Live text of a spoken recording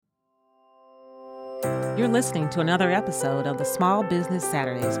You're listening to another episode of the Small Business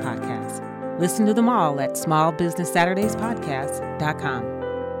Saturdays podcast. Listen to them all at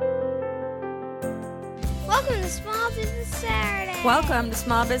smallbusinesssaturdayspodcast.com. Welcome to Small Business Saturdays. Welcome to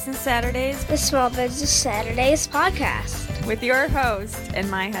Small Business Saturdays, The Small Business Saturdays podcast. with your host and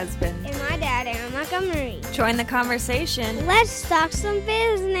my husband. And my dad, Aaron Montgomery. Join the conversation. Let's talk some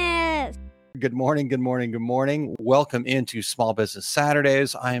business. Good morning, good morning, good morning. Welcome into Small Business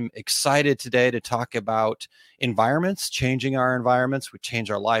Saturdays. I'm excited today to talk about environments, changing our environments. We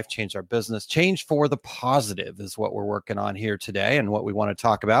change our life, change our business, change for the positive is what we're working on here today and what we want to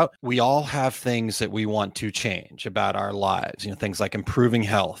talk about. We all have things that we want to change about our lives, things like improving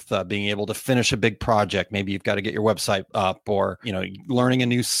health, being able to finish a big project. Maybe you've got to get your website up or, learning a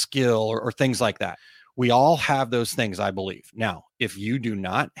new skill or things like that. We all have those things, I believe. Now, if you do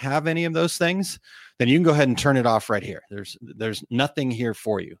not have any of those things, then you can go ahead and turn it off right here. There's nothing here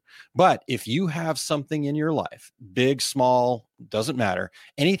for you. But if you have something in your life, big, small, doesn't matter,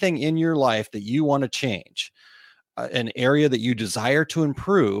 anything in your life that you want to change, an area that you desire to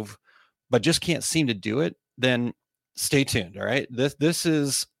improve, but just can't seem to do it, then stay tuned. All right. This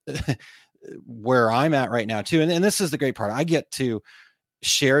is where I'm at right now too. And this is the great part. I get to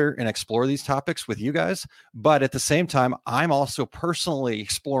share and explore these topics with you guys, but at the same time, I'm also personally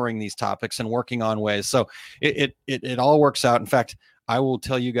exploring these topics and working on ways. So it all works out. In fact, I will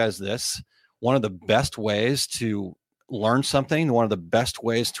tell you guys this, one of the best ways to learn something, one of the best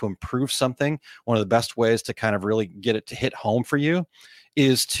ways to improve something, one of the best ways to kind of really get it to hit home for you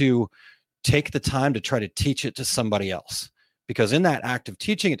is to take the time to try to teach it to somebody else. Because in that act of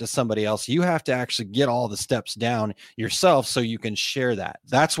teaching it to somebody else, you have to actually get all the steps down yourself so you can share that.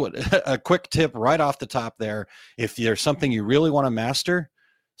 That's what a quick tip right off the top there. If there's something you really want to master,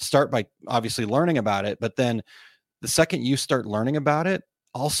 start by obviously learning about it. But then the second you start learning about it,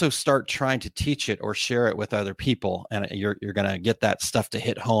 also start trying to teach it or share it with other people. And you're going to get that stuff to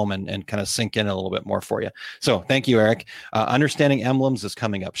hit home and kind of sink in a little bit more for you. So thank you, Eric. Understanding emblems is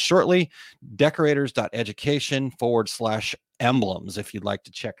coming up shortly. Decorators.education/emblems, if you'd like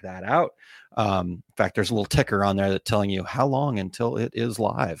to check that out. In fact, there's a little ticker on there that's telling you how long until it is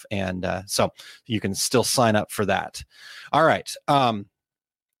live. And so you can still sign up for that. All right.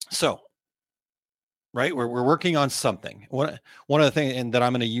 Right, we're working on something. One of the things, and that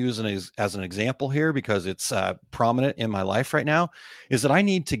I'm going to use as an example here because it's prominent in my life right now, is that I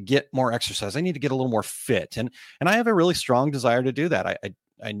need to get more exercise. I need to get a little more fit, and I have a really strong desire to do that.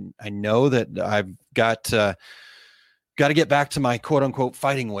 I know that I've got to get back to my quote unquote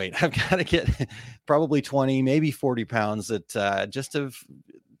fighting weight. I've got to get probably 20, maybe 40 pounds that just have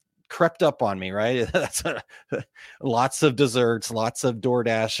crept up on me, right? That's lots of desserts, lots of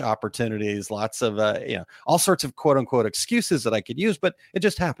DoorDash opportunities, lots of all sorts of quote unquote excuses that I could use, but it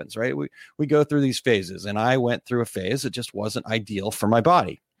just happens, right? We go through these phases, and I went through a phase that just wasn't ideal for my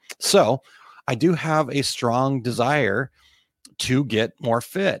body. So I do have a strong desire to get more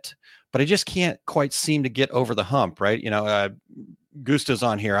fit, but I just can't quite seem to get over the hump, right? Gusta's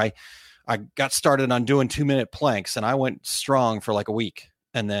on here. I got started on doing 2-minute planks, and I went strong for like a week,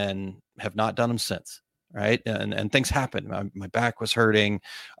 and then have not done them since, right? And things happened. My back was hurting.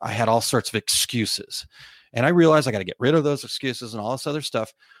 I had all sorts of excuses. And I realized I got to get rid of those excuses and all this other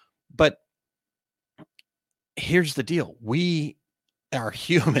stuff. But here's the deal. We are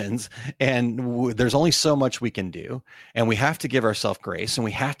humans, and there's only so much we can do. And we have to give ourselves grace, and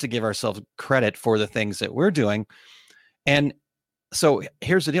we have to give ourselves credit for the things that we're doing. And so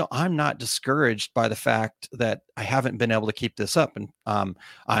here's the deal. I'm not discouraged by the fact that I haven't been able to keep this up. And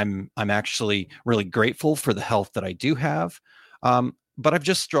I'm actually really grateful for the health that I do have. But I've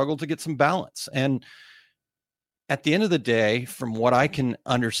just struggled to get some balance. And at the end of the day, from what I can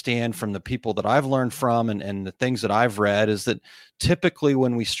understand from the people that I've learned from and the things that I've read, is that typically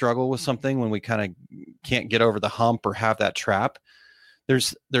when we struggle with something, when we kind of can't get over the hump or have that trap,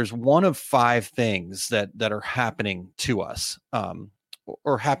 there's one of 5 things that are happening to us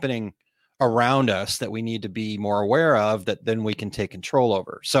or happening around us that we need to be more aware of, that then we can take control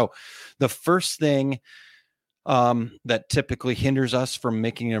over. So the first thing that typically hinders us from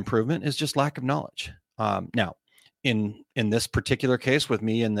making an improvement is just lack of knowledge. Now, in this particular case with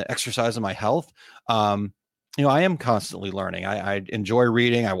me and the exercise and my health, I am constantly learning. I enjoy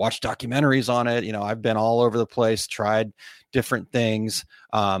reading. I watch documentaries on it. I've been all over the place, tried different things.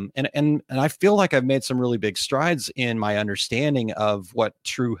 And I feel like I've made some really big strides in my understanding of what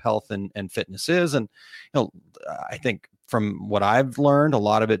true health and fitness is. And, I think from what I've learned, a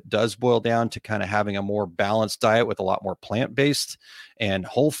lot of it does boil down to kind of having a more balanced diet with a lot more plant-based and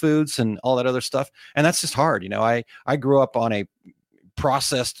whole foods and all that other stuff. And that's just hard. I grew up on a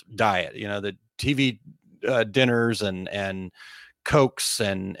processed diet. The TV dinners and Cokes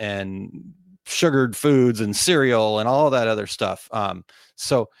and sugared foods and cereal and all that other stuff.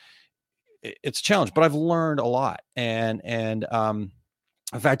 So it's a challenge, but I've learned a lot. And in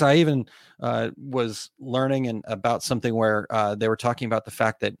fact, I even was learning about something where they were talking about the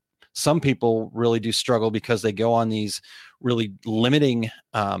fact that some people really do struggle because they go on these really limiting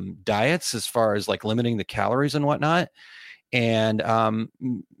diets as far as like limiting the calories and whatnot. And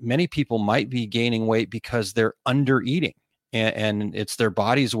many people might be gaining weight because they're under eating, and it's their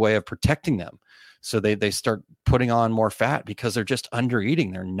body's way of protecting them. So they start putting on more fat because they're just under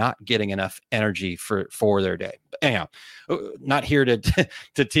eating. They're not getting enough energy for their day. But anyhow, not here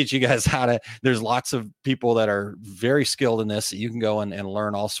to teach you guys how to. There's lots of people that are very skilled in this. You can go and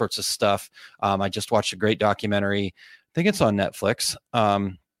learn all sorts of stuff. I just watched a great documentary. I think it's on Netflix.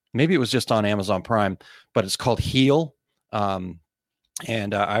 Maybe it was just on Amazon Prime, but it's called Heal.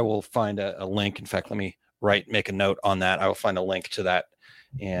 And I will find a link. In fact, let me make a note on that. I will find a link to that.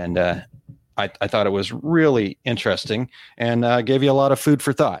 And I thought it was really interesting and gave you a lot of food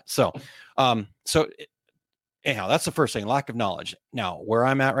for thought. So anyhow, that's the first thing, lack of knowledge. Now, where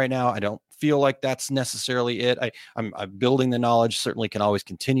I'm at right now, I don't feel like that's necessarily it. I'm building the knowledge, certainly can always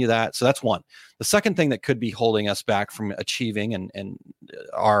continue that. So that's one. The second thing that could be holding us back from achieving and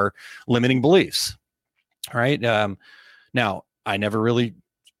our limiting beliefs. All right. Now, I never really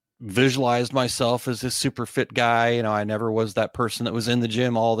visualized myself as this super fit guy. I never was that person that was in the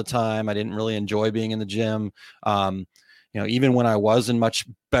gym all the time. I didn't really enjoy being in the gym. Even when I was in much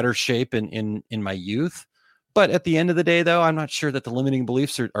better shape in my youth. But at the end of the day, though, I'm not sure that the limiting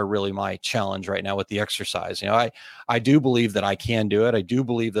beliefs are really my challenge right now with the exercise. I do believe that I can do it. I do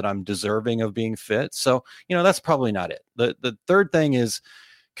believe that I'm deserving of being fit. So, that's probably not it. The third thing is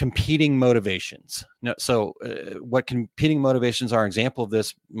competing motivations. So what competing motivations are, an example of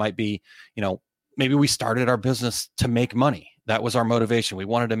this might be, maybe we started our business to make money. That was our motivation. We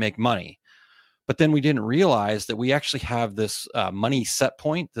wanted to make money, but then we didn't realize that we actually have this money set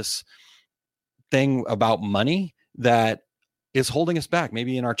point, this thing about money that is holding us back.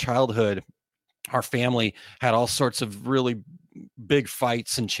 Maybe in our childhood, our family had all sorts of really big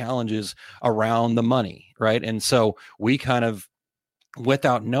fights and challenges around the money, right? And so we kind of,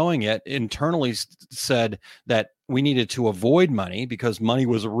 without knowing it, internally said that we needed to avoid money because money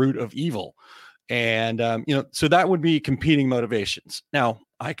was a root of evil. And, so that would be competing motivations. Now,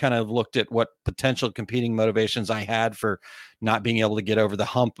 I kind of looked at what potential competing motivations I had for not being able to get over the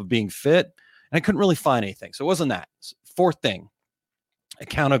hump of being fit, and I couldn't really find anything. So it wasn't that. Fourth thing,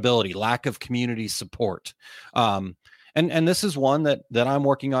 accountability, lack of community support. And this is one that I'm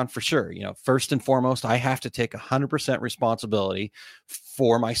working on for sure. First and foremost, I have to take 100% responsibility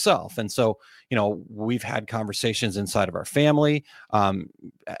for myself. And so, we've had conversations inside of our family,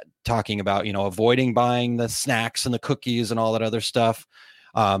 talking about, avoiding buying the snacks and the cookies and all that other stuff.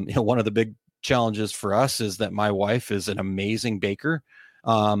 One of the big challenges for us is that my wife is an amazing baker.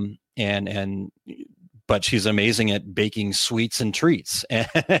 But she's amazing at baking sweets and treats.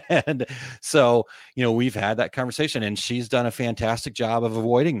 And so, we've had that conversation, and she's done a fantastic job of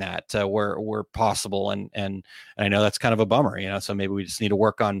avoiding that where possible. And I know that's kind of a bummer, so maybe we just need to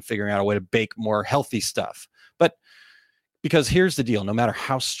work on figuring out a way to bake more healthy stuff. But because here's the deal, no matter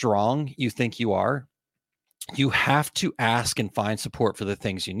how strong you think you are, you have to ask and find support for the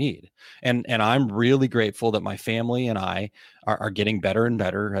things you need. And I'm really grateful that my family and I are getting better and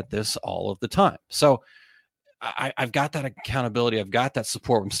better at this all of the time. So I've got that accountability. I've got that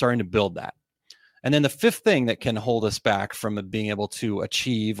support. I'm starting to build that. And then the fifth thing that can hold us back from being able to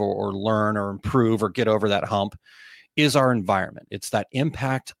achieve or learn or improve or get over that hump is our environment. It's that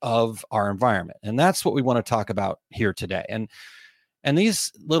impact of our environment. And that's what we want to talk about here today. And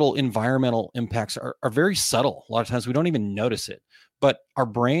these little environmental impacts are very subtle. A lot of times we don't even notice it, but our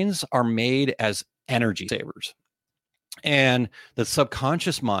brains are made as energy savers. And the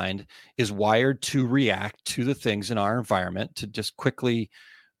subconscious mind is wired to react to the things in our environment, to just quickly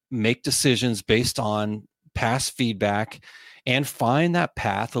make decisions based on past feedback and find that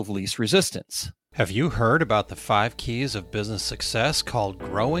path of least resistance. Have you heard about the 5 keys of business success called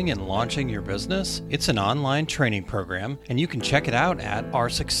Growing and Launching Your Business? It's an online training program, and you can check it out at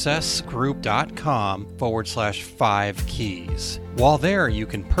oursuccessgroup.com/5 keys. While there, you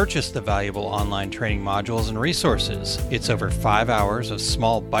can purchase the valuable online training modules and resources. It's over 5 hours of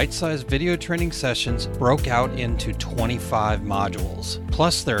small bite-sized video training sessions broke out into 25 modules.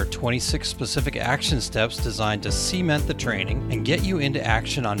 Plus, there are 26 specific action steps designed to cement the training and get you into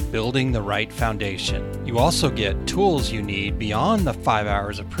action on building the right foundation. You also get tools you need beyond the 5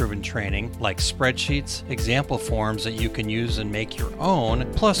 hours of proven training, like spreadsheets, example forms that you can use and make your own,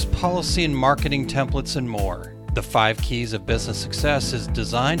 plus policy and marketing templates and more. The 5 Keys of Business Success is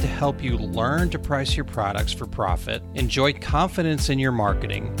designed to help you learn to price your products for profit, enjoy confidence in your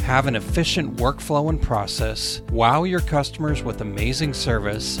marketing, have an efficient workflow and process, wow your customers with amazing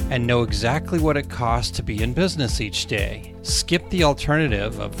service, and know exactly what it costs to be in business each day. Skip the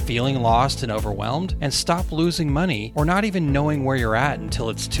alternative of feeling lost and overwhelmed, and stop losing money or not even knowing where you're at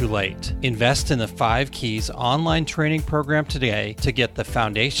until it's too late. Invest in the 5 Keys online training program today to get the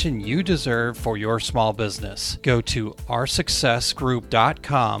foundation you deserve for your small business. Go to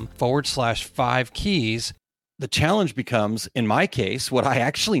oursuccessgroup.com/5 keys. The challenge becomes, in my case, what I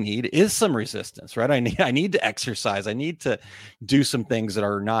actually need is some resistance, right? I need to exercise. I need to do some things that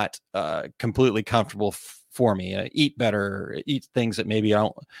are not completely comfortable for me. Eat better, eat things that maybe I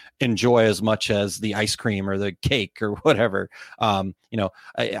don't enjoy as much as the ice cream or the cake or whatever. I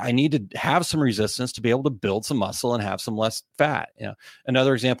need to have some resistance to be able to build some muscle and have some less fat.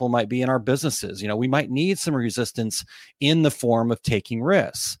 Another example might be in our businesses. We might need some resistance in the form of taking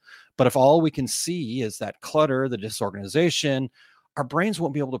risks. But if all we can see is that clutter, the disorganization, our brains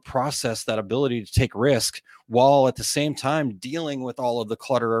won't be able to process that ability to take risk while at the same time dealing with all of the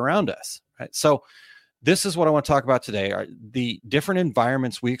clutter around us. Right? So this is what I want to talk about today, are the different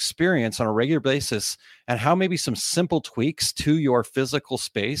environments we experience on a regular basis and how maybe some simple tweaks to your physical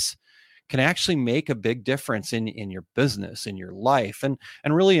space can actually make a big difference in your business, in your life, and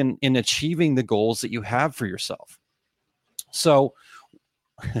really in achieving the goals that you have for yourself. So,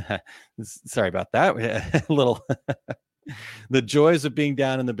 sorry about that. A little... The joys of being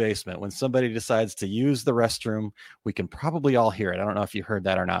down in the basement. When somebody decides to use the restroom, we can probably all hear it. I don't know if you heard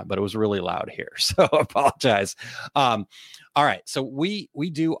that or not, but it was really loud here. So I apologize. All right. So we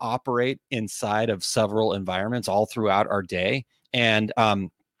do operate inside of several environments all throughout our day. And a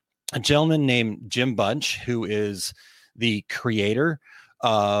gentleman named Jim Bunch, who is the creator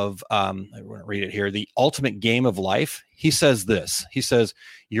of, I want to read it here, The Ultimate Game of Life. He says this. He says,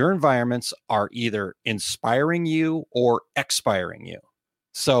 your environments are either inspiring you or expiring you.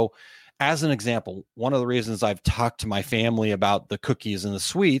 So as an example, one of the reasons I've talked to my family about the cookies and the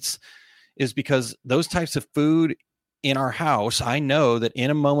sweets is because those types of food in our house, I know that in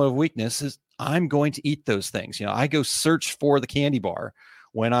a moment of weakness I'm going to eat those things. I go search for the candy bar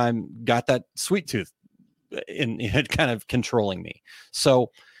when I'm got that sweet tooth in kind of controlling me. So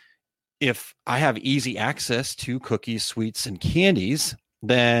if I have easy access to cookies, sweets, and candies,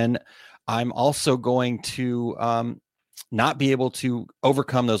 then I'm also going to not be able to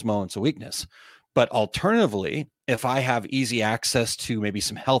overcome those moments of weakness. But alternatively, if I have easy access to maybe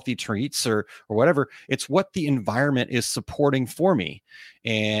some healthy treats or whatever, it's what the environment is supporting for me.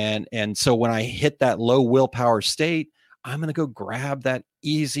 And so when I hit that low willpower state, I'm going to go grab that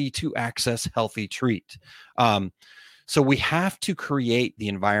easy to access healthy treat. So we have to create the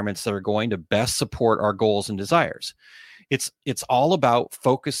environments that are going to best support our goals and desires. It's all about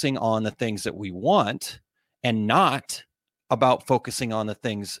focusing on the things that we want and not about focusing on the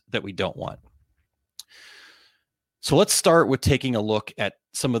things that we don't want. So let's start with taking a look at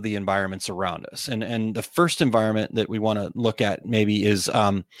some of the environments around us. And the first environment that we want to look at maybe is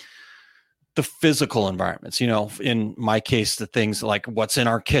the physical environments. In my case, the things like what's in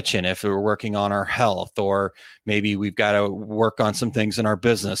our kitchen if we're working on our health, or maybe we've got to work on some things in our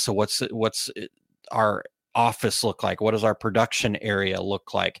business. So what's our office look like? What does our production area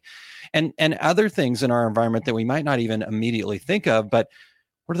look like? And other things in our environment that we might not even immediately think of, but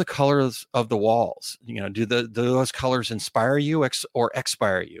what are the colors of the walls? Do those colors inspire you or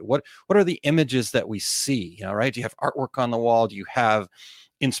expire you? What are the images that we see? Right? Do you have artwork on the wall? Do you have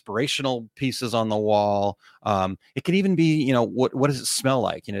inspirational pieces on the wall? It can even be, what does it smell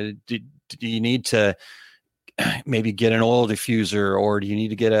like? Do you need to maybe get an oil diffuser, or do you need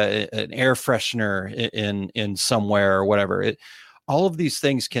to get an air freshener in somewhere or whatever? All of these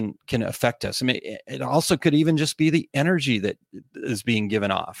things can affect us. I mean, it also could even just be the energy that is being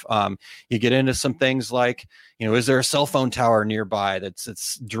given off. You get into some things like, is there a cell phone tower nearby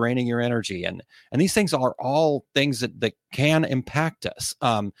that's draining your energy? And these things are all things that can impact us.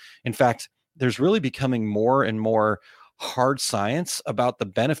 In fact, there's really becoming more and more hard science about the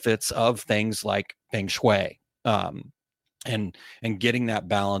benefits of things like feng shui. and getting that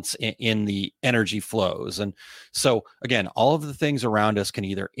balance in the energy flows. And so again, all of the things around us can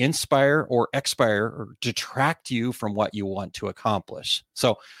either inspire or expire or detract you from what you want to accomplish.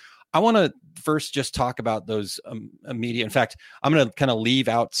 So I want to first just talk about those immediate. In fact, I'm going to kind of leave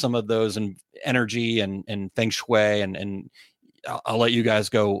out some of those and energy and feng shui, and I'll let you guys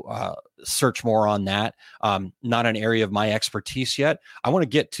go search more on that. Not an area of my expertise yet. I want to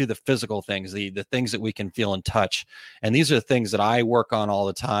get to the physical things, the things that we can feel and touch. And these are the things that I work on all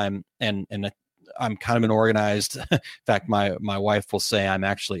the time. And I'm kind of an organized. In fact, my wife will say I'm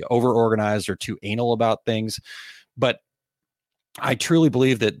actually over-organized or too anal about things. But I truly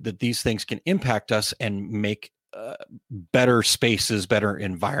believe that these things can impact us and make better spaces, better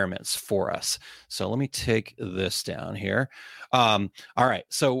environments for us. So let me take this down here. All right.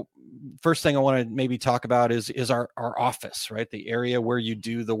 So first thing I want to maybe talk about is our office, right? The area where you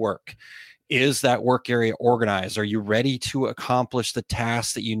do the work. Is that work area organized? Are you ready to accomplish the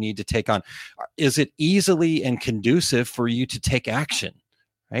tasks that you need to take on? Is it easily and conducive for you to take action?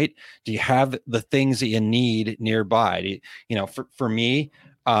 Right? Do you have the things that you need nearby? For me,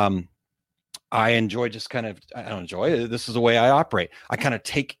 I enjoy just kind of, I don't enjoy it. This is the way I operate. I kind of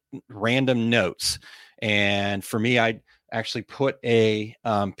take random notes. And for me, I actually put a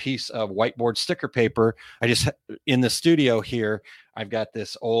piece of whiteboard sticker paper. In the studio here, I've got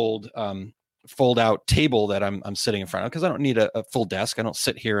this old fold out table that I'm sitting in front of because I don't need a full desk. I don't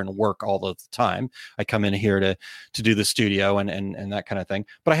sit here and work all the time. I come in here to do the studio and that kind of thing,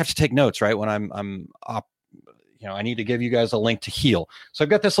 but I have to take notes, right? When I'm up, I need to give you guys a link to Heal. So I've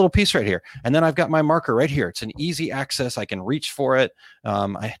got this little piece right here, and then I've got my marker right here. It's an easy access. I can reach for it.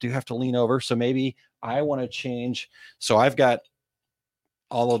 I do have to lean over. So maybe I want to change. So I've got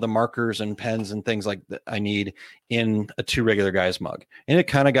all of the markers and pens and things like that I need in a Two Regular Guys mug. And it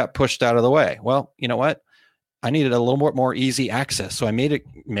kind of got pushed out of the way. Well, you know what? I needed a little more easy access. So I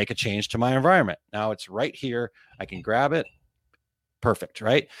make a change to my environment. Now it's right here. I can grab it. Perfect,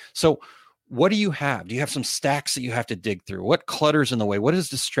 right? So what do you have? Do you have some stacks that you have to dig through? What clutter's in the way? What is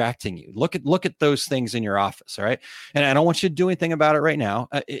distracting you? Look at those things in your office, all right? And I don't want you to do anything about it right now.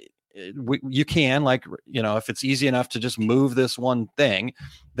 You can, if it's easy enough to just move this one thing,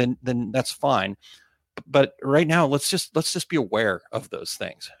 then that's fine. But right now, let's just be aware of those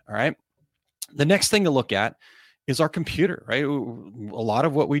things. All right. The next thing to look at is our computer, right? A lot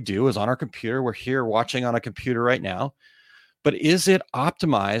of what we do is on our computer. We're here watching on a computer right now, but is it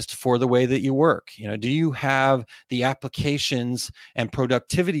optimized for the way that you work? Do you have the applications and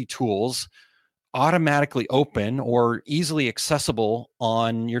productivity tools automatically open or easily accessible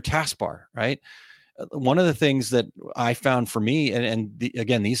on your taskbar, right? One of the things that I found for me,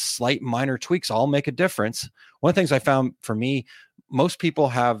 again, these slight minor tweaks all make a difference. One of the things I found for me, most people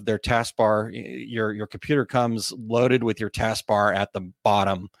have their taskbar, your computer comes loaded with your taskbar at the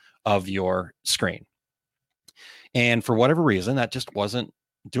bottom of your screen. And for whatever reason, that just wasn't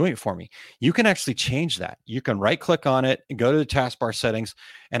doing it for me. You can actually change that. You can right click on it and go to the taskbar settings.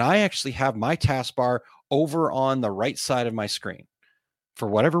 And I actually have my taskbar over on the right side of my screen. For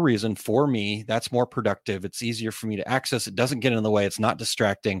whatever reason, for me, that's more productive. It's easier for me to access. It doesn't get in the way. It's not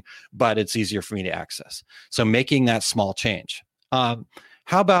distracting, but it's easier for me to access. So making that small change. How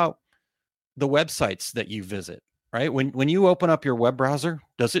about the websites that you visit, right? When you open up your web browser,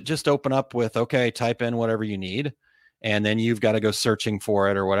 does it just open up with, okay, type in whatever you need, and then you've got to go searching for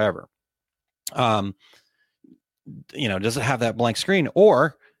it or whatever? Does it have that blank screen,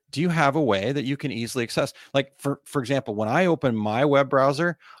 or do you have a way that you can easily access? Like for example, when I open my web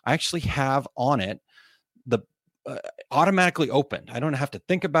browser, I actually have on it the automatically opened. I don't have to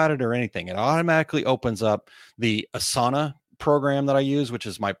think about it or anything. It automatically opens up the Asana program that I use, which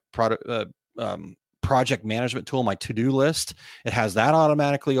is my project management tool, my to-do list. It has that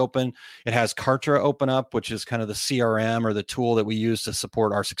automatically open. It has Kartra open up, which is kind of the CRM or the tool that we use to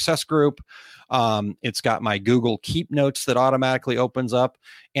support our success group. It's got my Google Keep Notes that automatically opens up.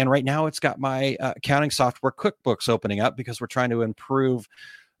 And right now it's got my accounting software QuickBooks opening up because we're trying to improve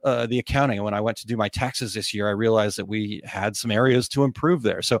the accounting. And when I went to do my taxes this year, I realized that we had some areas to improve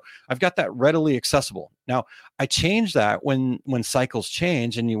there. So I've got that readily accessible. Now, I change that when cycles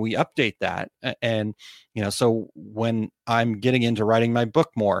change and we update that. And, so when I'm getting into writing my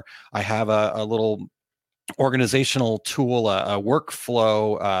book more, I have a little organizational tool, a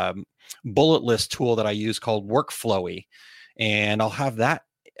workflow bullet list tool that I use called Workflowy. And I'll have that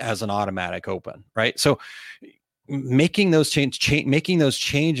as an automatic open, right? So making those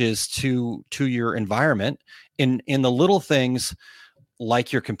changes to your environment in the little things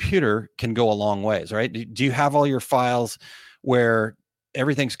like your computer can go a long ways, right? Do you have all your files where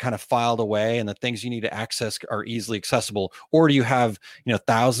everything's kind of filed away and the things you need to access are easily accessible? Or do you have,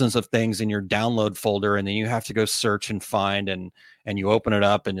 thousands of things in your download folder and then you have to go search and find and you open it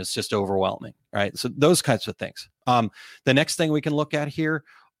up and it's just overwhelming, right? So those kinds of things. The next thing we can look at here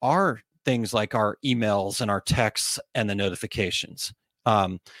are things like our emails and our texts and the notifications.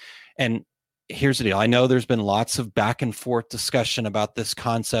 And here's the deal. I know there's been lots of back and forth discussion about this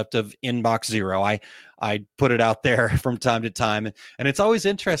concept of inbox zero. I put it out there from time to time, and it's always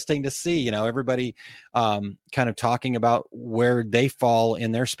interesting to see, everybody kind of talking about where they fall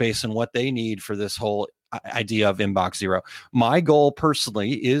in their space and what they need for this whole idea of inbox zero. My goal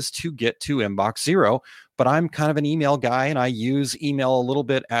personally is to get to inbox zero, but I'm kind of an email guy and I use email a little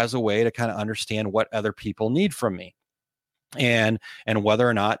bit as a way to kind of understand what other people need from me. And whether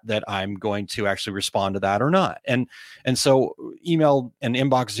or not that I'm going to actually respond to that or not. And so email and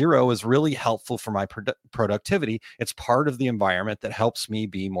inbox zero is really helpful for my productivity. It's part of the environment that helps me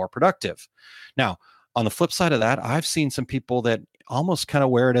be more productive. Now, on the flip side of that, I've seen some people that almost kind of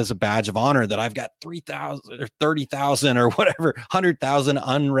wear it as a badge of honor that I've got 3,000 or 30,000 or whatever, 100,000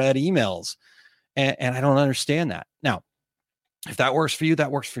 unread emails. And I don't understand that. Now, if that works for you,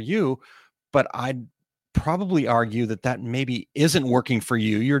 that works for you. But I'd probably argue that maybe isn't working for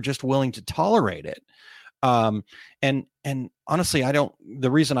you. You're just willing to tolerate it. And honestly,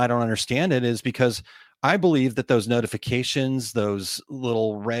 the reason I don't understand it is because I believe that those notifications, those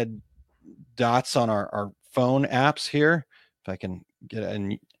little red dots on our phone apps here, if I can get it,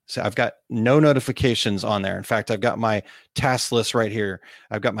 and so I've got no notifications on there. In fact, I've got my task list right here.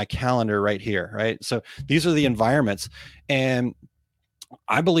 I've got my calendar right here, right? So these are the environments. And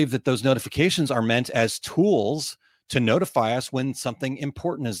I believe that those notifications are meant as tools to notify us when something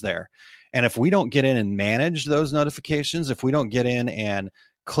important is there. And if we don't get in and manage those notifications, if we don't get in and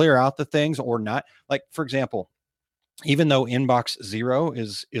clear out the things or not, like, for example, even though inbox zero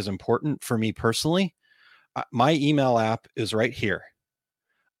is important for me personally, my email app is right here.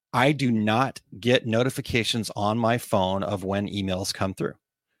 I do not get notifications on my phone of when emails come through,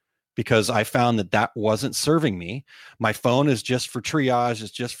 because I found that wasn't serving me. My phone is just for triage.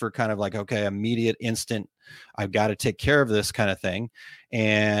 It's just for kind of like, okay, immediate, instant, I've got to take care of this kind of thing.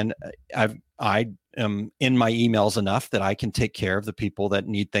 And I am in my emails enough that I can take care of the people that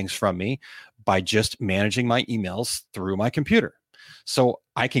need things from me by just managing my emails through my computer. So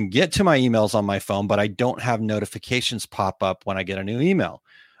I can get to my emails on my phone, but I don't have notifications pop up when I get a new email.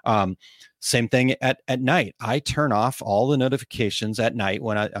 Same thing at night. I turn off all the notifications at night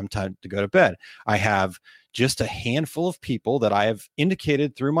when I'm time to go to bed. I have just a handful of people that I have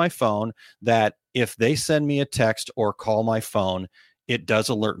indicated through my phone that if they send me a text or call my phone, it does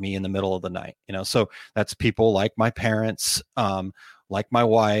alert me in the middle of the night. So that's people like my parents, like my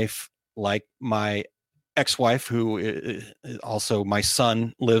wife, like my ex-wife, who also my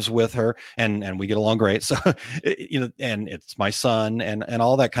son lives with her, and we get along great. So, and it's my son and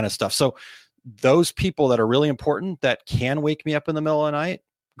all that kind of stuff. So those people that are really important that can wake me up in the middle of the night,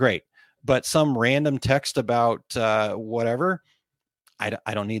 great. But some random text about whatever, I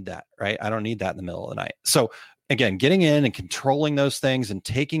don't need that, right? I don't need that in the middle of the night. So again, getting in and controlling those things and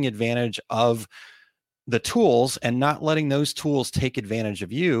taking advantage of the tools and not letting those tools take advantage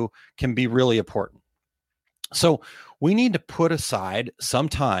of you can be really important. So we need to put aside some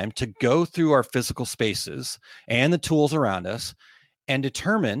time to go through our physical spaces and the tools around us and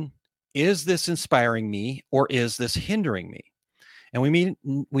determine, is this inspiring me or is this hindering me? And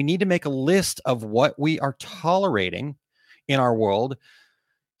we need to make a list of what we are tolerating in our world.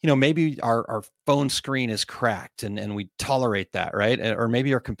 Maybe our phone screen is cracked and we tolerate that, right? Or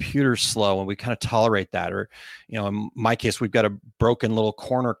maybe our computer's slow and we kind of tolerate that. Or, in my case, we've got a broken little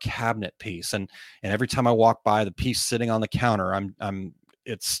corner cabinet piece. And every time I walk by the piece sitting on the counter,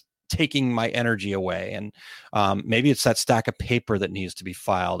 it's taking my energy away. And maybe it's that stack of paper that needs to be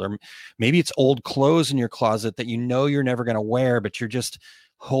filed. Or maybe it's old clothes in your closet that you're never going to wear, but you're just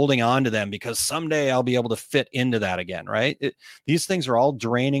holding on to them because someday I'll be able to fit into that again, right? These things are all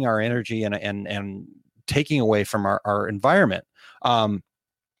draining our energy and taking away from our environment. Kylene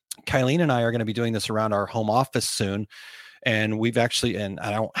and I are going to be doing this around our home office soon. And we've actually, and I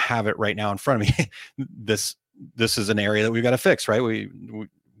don't have it right now in front of me, this is an area that we've got to fix, right? We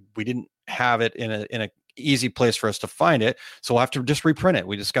didn't have it in a easy place for us to find it. So we'll have to just reprint it.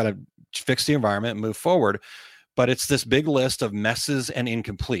 We just got to fix the environment and move forward. But it's this big list of messes and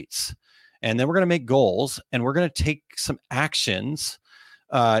incompletes. And then we're going to make goals and we're going to take some actions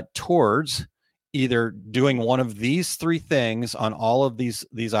towards either doing one of these three things on all of these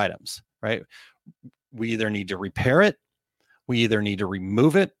items, right? We either need to repair it, we either need to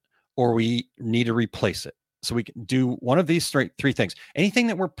remove it, or we need to replace it. So we can do one of these three things. Anything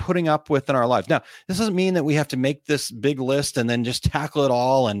that we're putting up with in our lives. Now, this doesn't mean that we have to make this big list and then just tackle it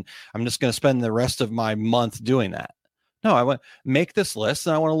all. And I'm just going to spend the rest of my month doing that. No, I want to make this list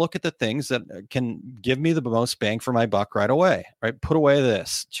and I want to look at the things that can give me the most bang for my buck right away, right? Put away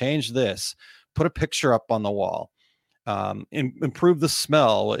this, change this, put a picture up on the wall, improve the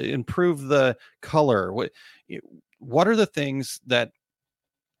smell, improve the color. What are the things that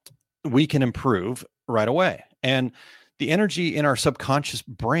we can improve right away? And the energy in our subconscious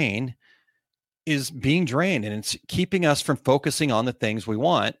brain is being drained, and it's keeping us from focusing on the things we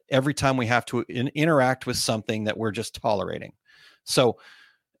want every time we have to interact with something that we're just tolerating. So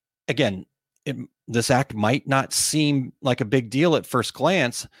again, this act might not seem like a big deal at first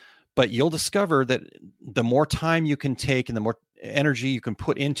glance, but you'll discover that the more time you can take and the more energy you can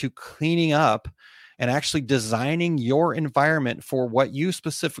put into cleaning up and actually designing your environment for what you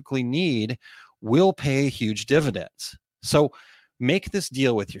specifically need will pay huge dividends. So make this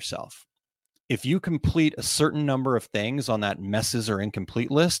deal with yourself. If you complete a certain number of things on that messes or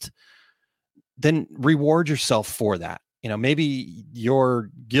incomplete list, then reward yourself for that. Maybe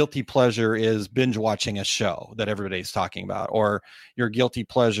your guilty pleasure is binge watching a show that everybody's talking about, or your guilty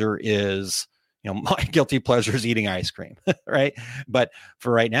pleasure is, my guilty pleasure is eating ice cream, right? But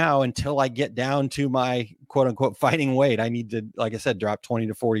for right now, until I get down to my quote unquote fighting weight, I need to, like I said, drop 20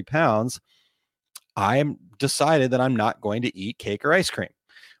 to 40 pounds. I'm decided that I'm not going to eat cake or ice cream.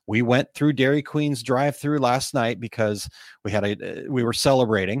 We went through Dairy Queen's drive-through last night because we were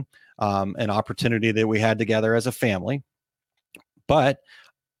celebrating an opportunity that we had together as a family. But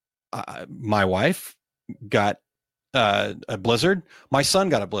my wife got a blizzard. My son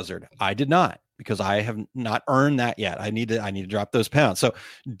got a blizzard. I did not, because I have not earned that yet. I need to drop those pounds. So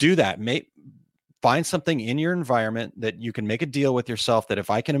do that. Find something in your environment that you can make a deal with yourself that if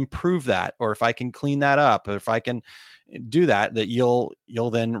I can improve that, or if I can clean that up, or if I can do that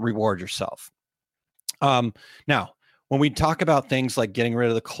you'll then reward yourself. Now, when we talk about things like getting rid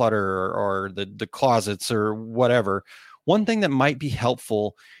of the clutter or the closets or whatever, one thing that might be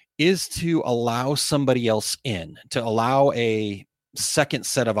helpful is to allow somebody else in, to allow a second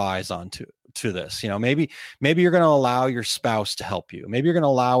set of eyes onto this. Maybe you're going to allow your spouse to help you. Maybe you're going to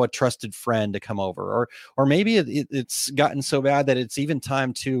allow a trusted friend to come over, or maybe it's gotten so bad that it's even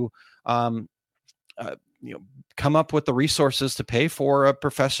time to come up with the resources to pay for a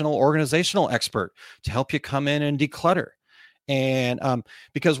professional organizational expert to help you come in and declutter. And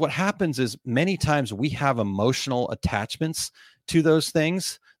because what happens is many times we have emotional attachments to those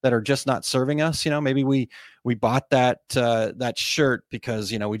things that are just not serving us. Maybe we bought that shirt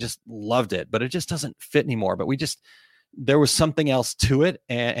because, we just loved it, but it just doesn't fit anymore. But there was something else to it,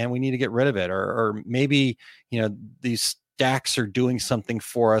 and we need to get rid of it. Or maybe, these stacks are doing something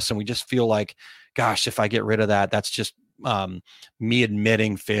for us, and we just feel like, gosh, if I get rid of that, that's just me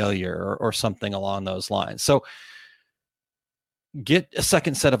admitting failure or something along those lines. So get a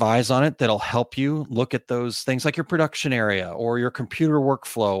second set of eyes on it that'll help you look at those things like your production area or your computer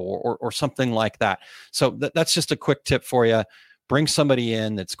workflow or something like that. So that's just a quick tip for you. Bring somebody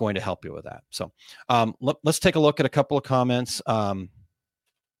in that's going to help you with that. So let's take a look at a couple of comments.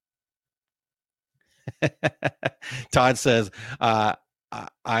 Todd says,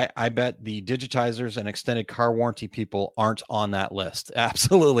 I bet the digitizers and extended car warranty people aren't on that list.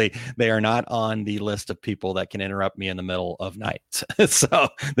 Absolutely. They are not on the list of people that can interrupt me in the middle of night. So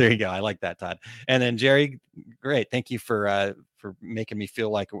there you go. I like that, Todd. And then Jerry, great. Thank you for making me feel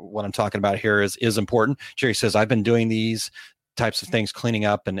like what I'm talking about here is important. Jerry says, I've been doing these types of things, cleaning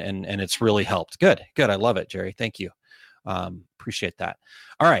up, and it's really helped. Good. I love it, Jerry. Thank you. Appreciate that.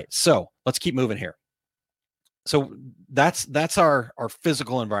 All right. So let's keep moving here. So that's our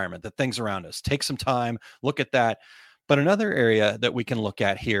physical environment, the things around us. Take some time, look at that. But another area that we can look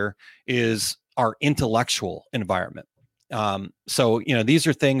at here is our intellectual environment. So, these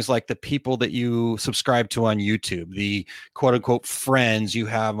are things like the people that you subscribe to on YouTube, the quote unquote friends you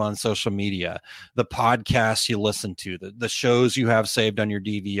have on social media, the podcasts you listen to, the shows you have saved on your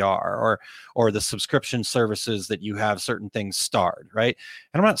DVR, or the subscription services that you have certain things starred, right?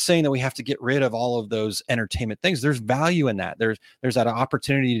 And I'm not saying that we have to get rid of all of those entertainment things. There's value in that. There's that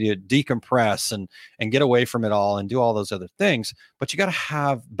opportunity to decompress and get away from it all and do all those other things, but you got to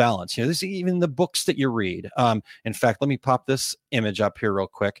have balance. This is even the books that you read. In fact, let me pop this image up here real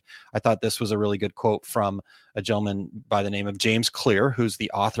quick. I thought this was a really good quote from a gentleman by the name of James Clear, who's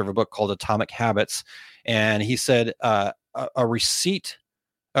the author of a book called Atomic Habits. And he said, a recipe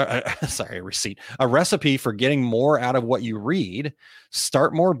for getting more out of what you read: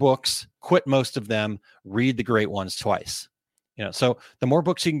 start more books, quit most of them, read the great ones twice. So the more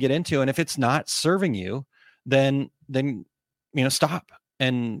books you can get into, and if it's not serving you, then stop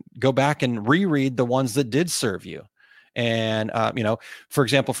and go back and reread the ones that did serve you. And for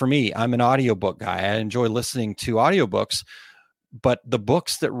example, for me, I'm an audiobook guy. I enjoy listening to audiobooks, but the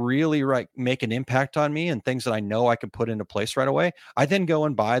books that really make an impact on me and things that I know I can put into place right away, I then go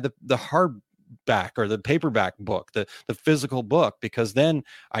and buy the hardback or the paperback book, the physical book, because then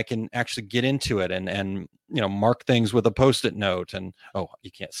I can actually get into it and mark things with a Post-it note. And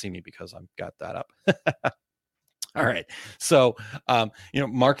you can't see me because I've got that up. All right. So,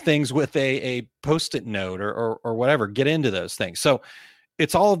 mark things with a Post-it note or whatever, get into those things. So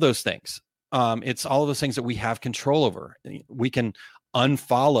it's all of those things. It's all of those things that we have control over. We can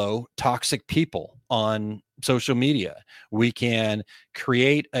unfollow toxic people on social media. We can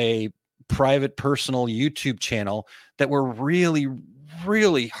create a private personal YouTube channel that we're really,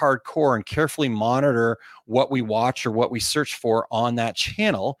 really hardcore and carefully monitor what we watch or what we search for on that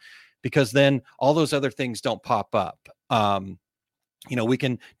channel, because then all those other things don't pop up. We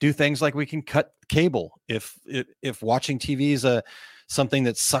can do things like we can cut cable. If watching TV is something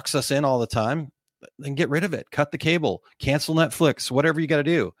that sucks us in all the time, then get rid of it. Cut the cable, cancel Netflix, whatever you got to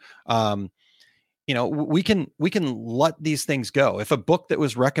do. We can let these things go. If a book that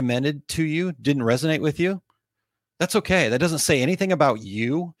was recommended to you didn't resonate with you, that's okay. That doesn't say anything about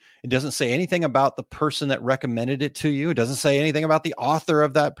you. It doesn't say anything about the person that recommended it to you. It doesn't say anything about the author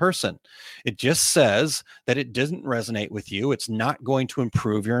of that person. It just says that it doesn't resonate with you. It's not going to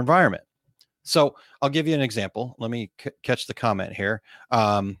improve your environment. So I'll give you an example. Let me catch the comment here.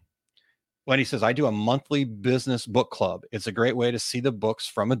 Wendy says, I do a monthly business book club. It's a great way to see the books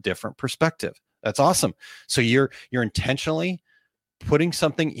from a different perspective. That's awesome. So you're intentionally putting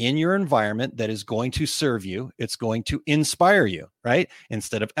something in your environment that is going to serve you. It's going to inspire you, right?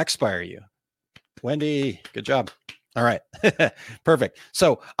 Instead of expire you. Wendy, good job. All right. Perfect.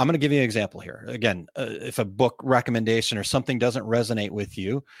 So I'm going to give you an example here. Again, if a book recommendation or something doesn't resonate with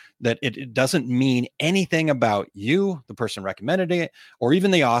you, that it doesn't mean anything about you, the person recommended it, or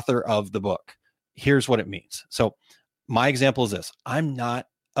even the author of the book. Here's what it means. So my example is this. I'm not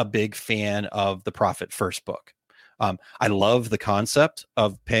a big fan of the Profit First book. I love the concept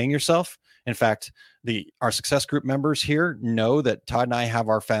of paying yourself. In fact, our success group members here know that Todd and I have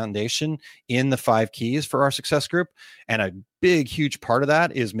our foundation in the 5 keys for our success group. And a big, huge part of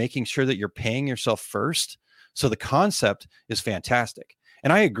that is making sure that you're paying yourself first. So the concept is fantastic.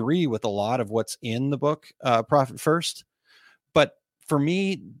 And I agree with a lot of what's in the book, Profit First. But for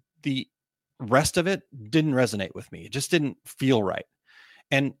me, the rest of it didn't resonate with me. It just didn't feel right.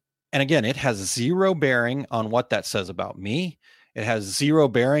 And again, it has zero bearing on what that says about me. It has zero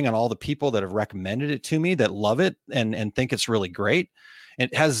bearing on all the people that have recommended it to me that love it and think it's really great.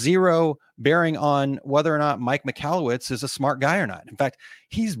 It has zero bearing on whether or not Mike Michalowicz is a smart guy or not. In fact,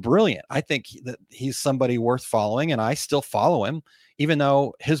 he's brilliant. I think that he's somebody worth following, and I still follow him, even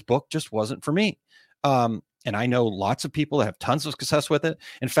though his book just wasn't for me. And I know lots of people that have tons of success with it.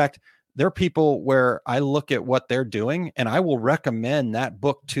 In fact, there are people where I look at what they're doing and I will recommend that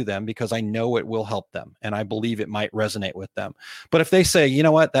book to them because I know it will help them and I believe it might resonate with them. But if they say, you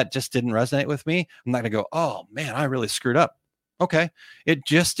know what, that just didn't resonate with me, I'm not going to go, oh man, I really screwed up. Okay. It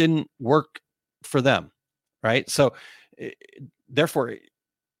just didn't work for them. Right. So therefore,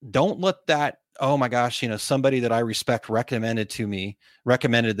 don't let that, oh my gosh, somebody that I respect recommended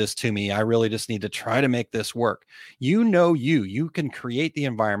this to me. I really just need to try to make this work. You can create the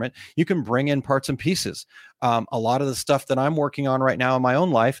environment. You can bring in parts and pieces. A lot of the stuff that I'm working on right now in my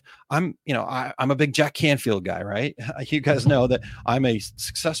own life, I'm a big Jack Canfield guy, right? You guys know that I'm a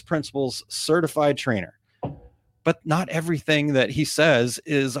Success Principles certified trainer, but not everything that he says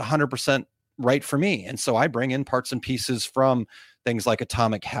is 100% right for me. And so I bring in parts and pieces from things like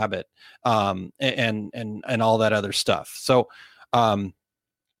Atomic Habit, and all that other stuff. So,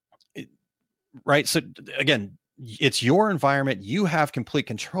 right. So again, it's your environment. You have complete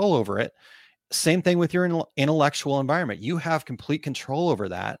control over it. Same thing with your intellectual environment. You have complete control over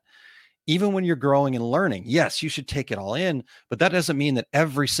that. Even when you're growing and learning, yes, you should take it all in, but that doesn't mean that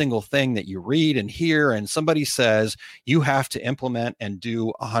every single thing that you read and hear and somebody says you have to implement and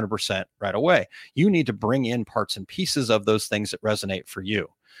do 100% right away. You need to bring in parts and pieces of those things that resonate for you.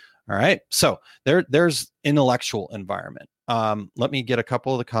 All right. So there's intellectual environment. Let me get a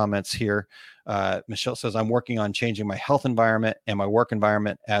couple of the comments here. Michelle says, I'm working on changing my health environment and my work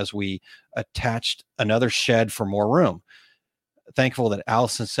environment as we attached another shed for more room. thankful that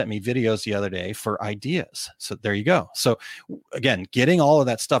Allison sent me videos the other day for ideas. So there you go. So again, getting all of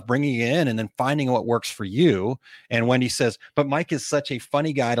that stuff, bringing it in, and then finding what works for you. And Wendy says, but Mike is such a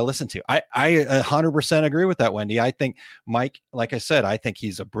funny guy to listen to. I 100% agree with that, Wendy. I think Mike, like I said, I think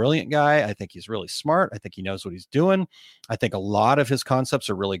he's a brilliant guy. I think he's really smart. I think he knows what he's doing. I think a lot of his concepts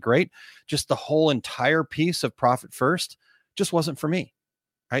are really great. Just the whole entire piece of Profit First just wasn't for me.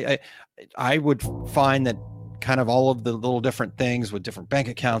 I would find that kind of all of the little different things with different bank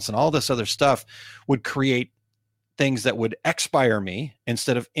accounts and all this other stuff would create things that would expire me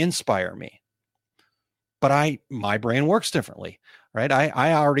instead of inspire me. But my brain works differently, right?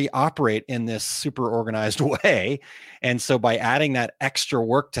 I already operate in this super organized way. And so by adding that extra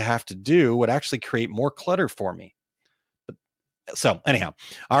work to have to do would actually create more clutter for me. So anyhow,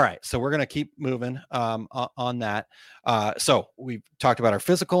 all right. So we're going to keep moving on that. So we've talked about our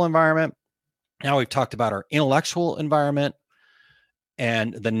physical environment. Now we've talked about our intellectual environment.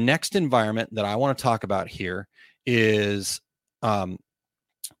 And the next environment that I want to talk about here is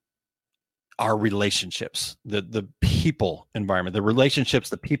our relationships, the people environment, the relationships,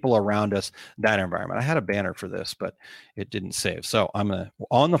 the people around us, that environment. I had a banner for this, but it didn't save. So I'm going to,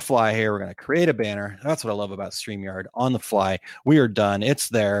 on the fly here, we're going to create a banner. That's what I love about StreamYard. On the fly, we are done. It's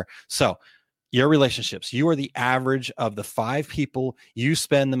there. So your relationships, you are the average of the 5 people you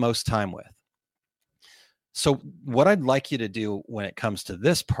spend the most time with. So what I'd like you to do when it comes to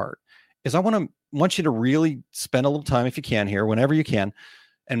this part is I want you to really spend a little time, if you can here, whenever you can,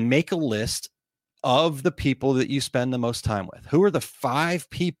 and make a list of the people that you spend the most time with. Who are the 5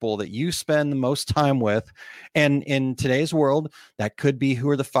 people that you spend the most time with? And in today's world, that could be who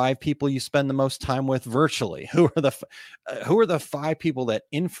are the 5 people you spend the most time with virtually. Who are the 5 people that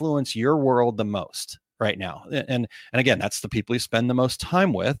influence your world the most right now? And again, that's the people you spend the most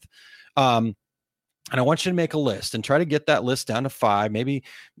time with. And I want you to make a list and try to get that list down to 5. Maybe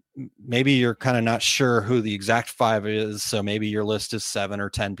you're kind of not sure who the exact 5 is. So maybe your list is 7 or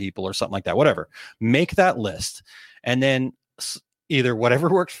 10 people or something like that, whatever. Make that list. And then either whatever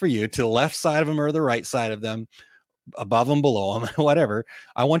works for you, to the left side of them or the right side of them, above them, below them, whatever.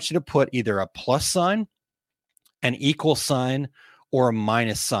 I want you to put either a plus sign, an equal sign, or a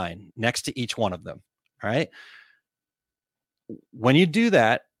minus sign next to each one of them. All right. When you do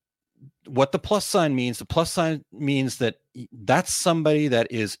that, what the plus sign means that that's somebody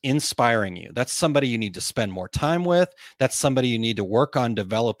that is inspiring you. That's somebody you need to spend more time with. That's somebody you need to work on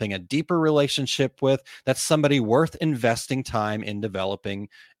developing a deeper relationship with. That's somebody worth investing time in developing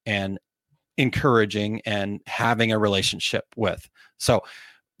and encouraging and having a relationship with. So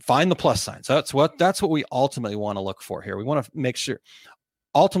find the plus sign. So that's what we ultimately want to look for here. We want to make sure,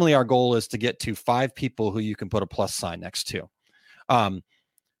 ultimately our goal is to get to 5 people who you can put a plus sign next to.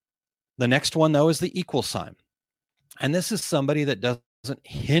 The next one, though, is the equal sign. And this is somebody that doesn't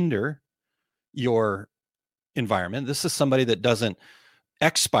hinder your environment. This is somebody that doesn't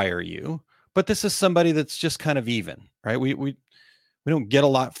expire you, but this is somebody that's just kind of even, right? We don't get a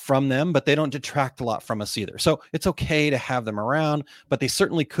lot from them, but they don't detract a lot from us either. So it's okay to have them around, but they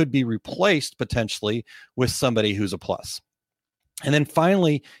certainly could be replaced potentially with somebody who's a plus. And then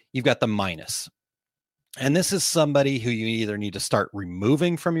finally, you've got the minus. And this is somebody who you either need to start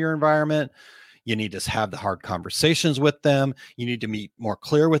removing from your environment. You need to have the hard conversations with them. You need to be more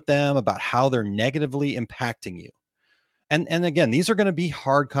clear with them about how they're negatively impacting you. And again, these are going to be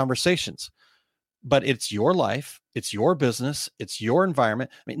hard conversations, but it's your life. It's your business. It's your environment.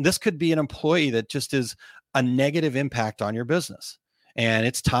 I mean, this could be an employee that just is a negative impact on your business. And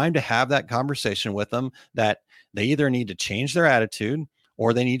it's time to have that conversation with them that they either need to change their attitude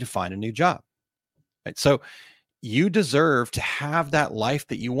or they need to find a new job. Right? So you deserve to have that life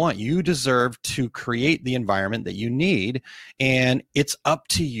that you want. You deserve to create the environment that you need, and it's up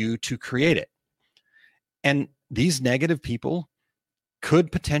to you to create it. And these negative people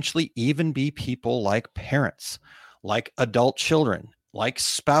could potentially even be people like parents, like adult children, like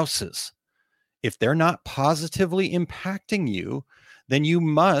spouses. If they're not positively impacting you, then you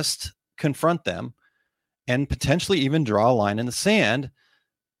must confront them and potentially even draw a line in the sand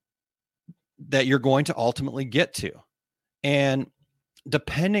that you're going to ultimately get to. And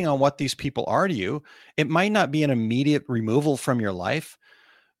depending on what these people are to you, it might not be an immediate removal from your life,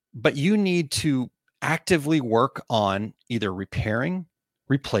 but you need to actively work on either repairing,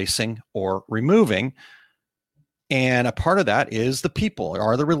 replacing, or removing. And a part of that is the people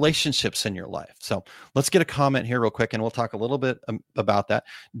or the relationships in your life. So let's get a comment here real quick, and we'll talk a little bit about that.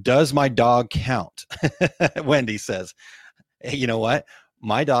 Does my dog count? Wendy says, hey, you know what?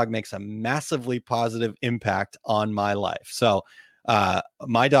 My dog makes a massively positive impact on my life. So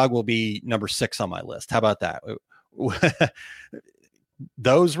my dog will be number 6 on my list. How about that?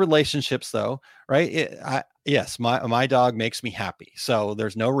 those relationships though, right? Yes, my dog makes me happy. So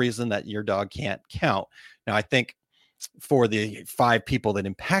there's no reason that your dog can't count. Now, I think for the 5 people that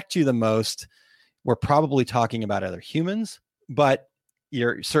impact you the most, we're probably talking about other humans, but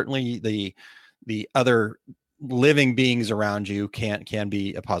you're certainly the other living beings around you can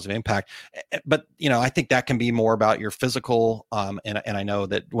be a positive impact. But, I think that can be more about your physical. And I know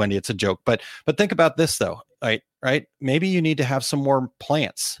that, Wendy, it's a joke, but think about this though, right? Maybe you need to have some more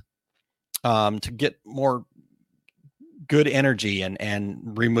plants to get more good energy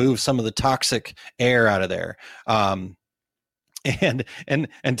and remove some of the toxic air out of there. And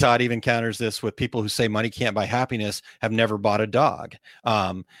Todd even counters this with people who say money can't buy happiness have never bought a dog.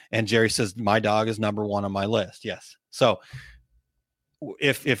 And Jerry says, my dog is number 1 on my list. Yes. So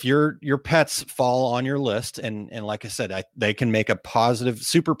if your pets fall on your list, and like I said, they can make a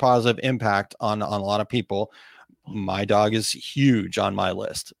super positive impact on a lot of people. My dog is huge on my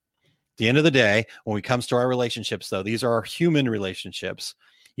list. At the end of the day, when it comes to our relationships, though, these are our human relationships.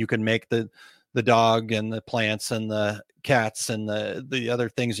 You can make the dog and the plants and the cats and the other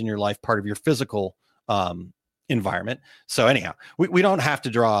things in your life part of your physical environment. So anyhow, we don't have to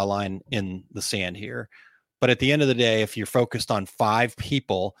draw a line in the sand here. But at the end of the day, if you're focused on 5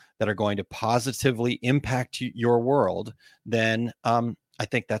 people that are going to positively impact your world, then I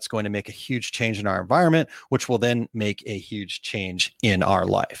think that's going to make a huge change in our environment, which will then make a huge change in our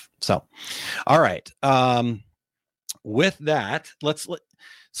life. So, all right. With that,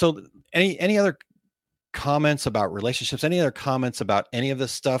 so any other comments about relationships, any other comments about any of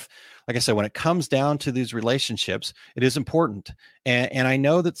this stuff? Like I said, when it comes down to these relationships, it is important. And I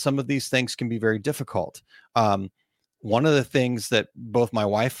know that some of these things can be very difficult. One of the things that both my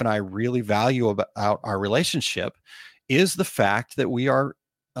wife and I really value about our relationship is the fact that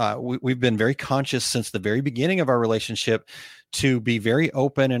we've been very conscious since the very beginning of our relationship to be very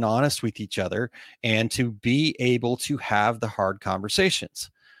open and honest with each other and to be able to have the hard conversations.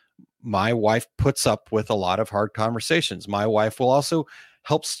 My wife puts up with a lot of hard conversations. My wife will also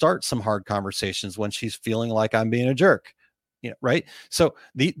help start some hard conversations when she's feeling like I'm being a jerk. Right. So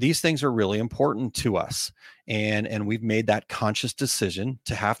these things are really important to us. And we've made that conscious decision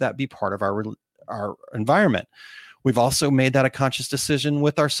to have that be part of our environment. We've also made that a conscious decision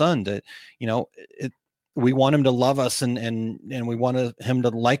with our son that, we want him to love us and we want him to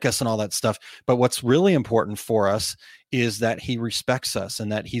like us and all that stuff. But what's really important for us is that he respects us and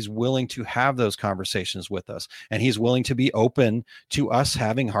that he's willing to have those conversations with us. And he's willing to be open to us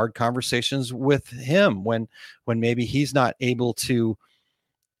having hard conversations with him when maybe he's not able to,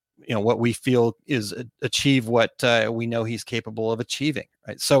 what we feel is achieve what we know he's capable of achieving.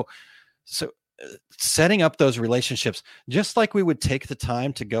 Right. So setting up those relationships, just like we would take the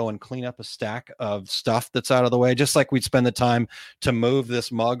time to go and clean up a stack of stuff that's out of the way, just like we'd spend the time to move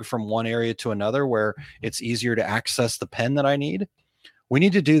this mug from one area to another where it's easier to access the pen that I need. We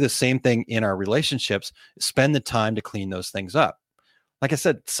need to do the same thing in our relationships, spend the time to clean those things up. Like I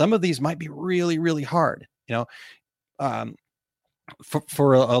said, some of these might be really, really hard,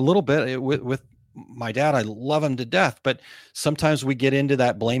 for a little bit with my dad, I love him to death, but sometimes we get into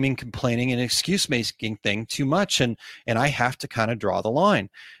that blaming, complaining, and excuse making thing too much. And I have to kind of draw the line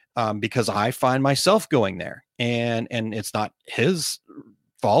because I find myself going there and it's not his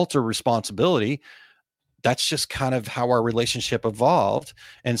fault or responsibility. That's just kind of how our relationship evolved.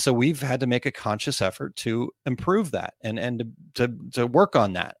 And so we've had to make a conscious effort to improve that and to work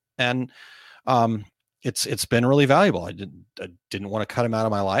on that. And, it's been really valuable. I didn't want to cut him out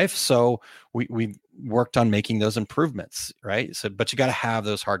of my life. So we worked on making those improvements, right? So, but you got to have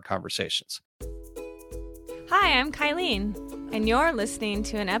those hard conversations. Hi, I'm Kylene, and you're listening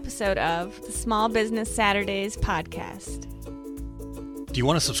to an episode of the Small Business Saturdays podcast. Do you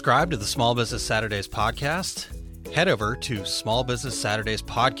want to subscribe to the Small Business Saturdays podcast? Head over to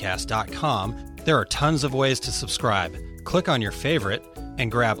smallbusinesssaturdayspodcast.com. There are tons of ways to subscribe. Click on your favorite and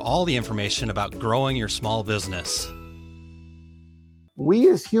grab all the information about growing your small business. We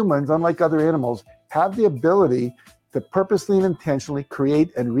as humans, unlike other animals, have the ability to purposely and intentionally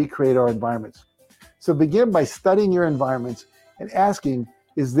create and recreate our environments. So begin by studying your environments and asking,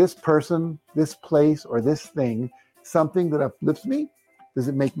 is this person, this place, or this thing something that uplifts me? Does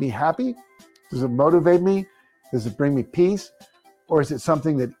it make me happy? Does it motivate me? Does it bring me peace? Or is it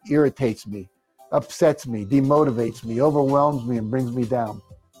something that irritates me, upsets me, demotivates me, overwhelms me, and brings me down?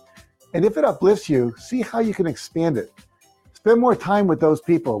 And if it uplifts you, see how you can expand it. Spend more time with those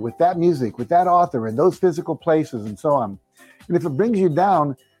people, with that music, with that author, and those physical places, and so on. And if it brings you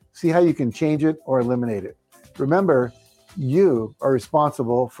down, see how you can change it or eliminate it. Remember, you are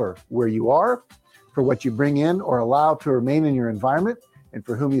responsible for where you are, for what you bring in or allow to remain in your environment and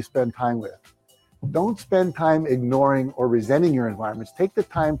for whom you spend time with. Don't spend time ignoring or resenting your environments. Take the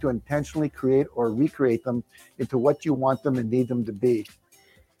time to intentionally create or recreate them into what you want them and need them to be.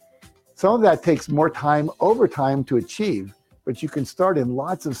 Some of that takes more time over time to achieve, but you can start in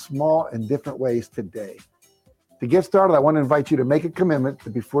lots of small and different ways today. To get started, I want to invite you to make a commitment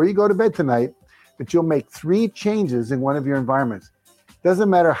that before you go to bed tonight, that you'll make 3 changes in one of your environments. Doesn't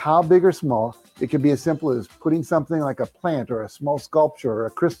matter how big or small. It can be as simple as putting something like a plant or a small sculpture or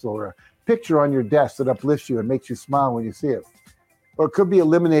a crystal or a picture on your desk that uplifts you and makes you smile when you see it. Or it could be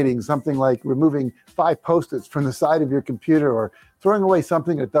eliminating something like removing 5 Post-its from the side of your computer, or throwing away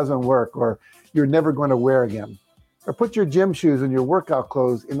something that doesn't work or you're never going to wear again. Or put your gym shoes and your workout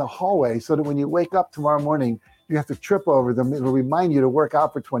clothes in the hallway so that when you wake up tomorrow morning, you have to trip over them. It'll remind you to work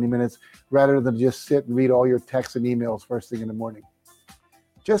out for 20 minutes rather than just sit and read all your texts and emails first thing in the morning.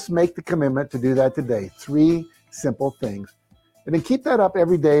 Just make the commitment to do that today. 3 simple things. And then keep that up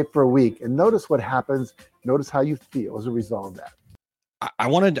every day for a week and notice what happens. Notice how you feel as a result of that. I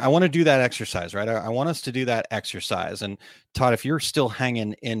want to do that exercise, right? I want us to do that exercise. And Todd, if you're still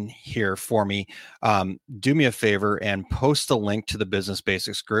hanging in here for me, do me a favor and post a link to the Business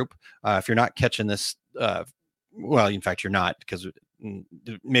Basics group. If you're not catching this, well, in fact, you're not, because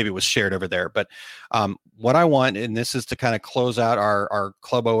maybe it was shared over there. But what I want, and this is to kind of close out our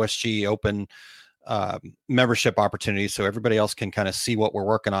Club OSG open membership opportunity, so everybody else can kind of see what we're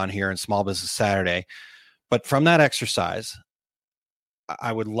working on here in Small Business Saturday. But from that exercise,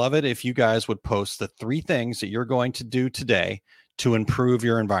 I would love it if you guys would post the 3 things that you're going to do today to improve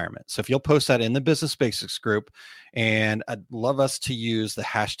your environment. So if you'll post that in the Business Basics group, and I'd love us to use the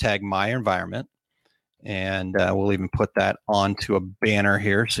hashtag #MyEnvironment. And we'll even put that onto a banner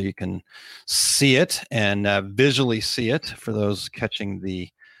here so you can see it and visually see it for those catching the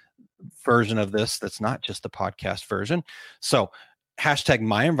version of this that's not just the podcast version. So hashtag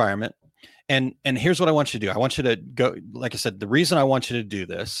 #MyEnvironment. And here's what I want you to do. I want you to go, like I said, the reason I want you to do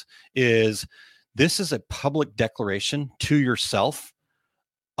this is a public declaration to yourself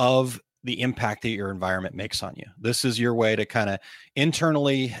of the impact that your environment makes on you. This is your way to kind of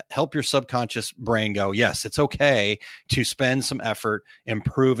internally help your subconscious brain go, yes, it's okay to spend some effort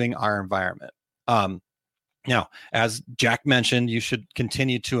improving our environment. Now, as Jack mentioned, you should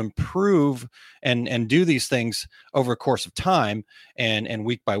continue to improve and do these things over a course of time and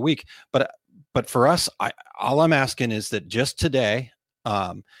week by week. But for us, all I'm asking is that just today,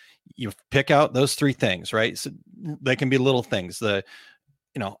 you pick out those 3 things, right? So they can be little things.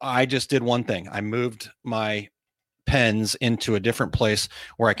 I just did one thing. I moved my pens into a different place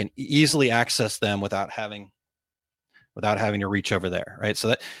where I can easily access them without having to reach over there, right? So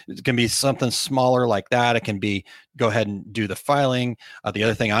that it can be something smaller like that. It can be go ahead and do the filing. The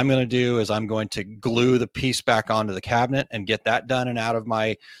other thing I'm going to do is I'm going to glue the piece back onto the cabinet and get that done and out of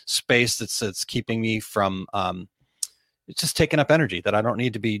my space that's keeping me from it's just taking up energy that I don't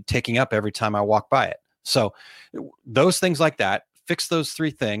need to be taking up every time I walk by it. So those things like that. Fix those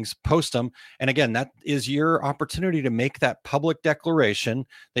 3 things, post them. And again, that is your opportunity to make that public declaration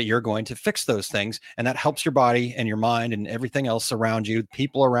that you're going to fix those things. And that helps your body and your mind and everything else around you,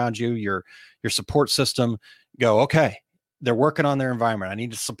 people around you, your support system go, okay, they're working on their environment. I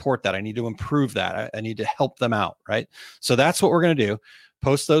need to support that. I need to improve that. I need to help them out, right? So that's what we're going to do.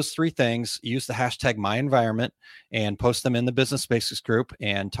 Post those 3 things, use the hashtag #MyEnvironment, and post them in the Business Basics group.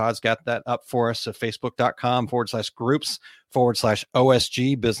 And Todd's got that up for us at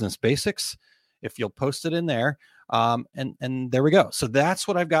facebook.com/groups/OSG Business Basics. If you'll post it in there. And there we go. So that's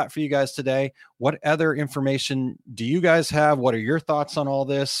what I've got for you guys today. What other information do you guys have? What are your thoughts on all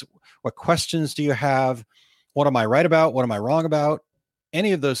this? What questions do you have? What am I right about? What am I wrong about?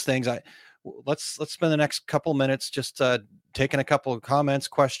 Any of those things. Let's spend the next couple minutes just taking a couple of comments,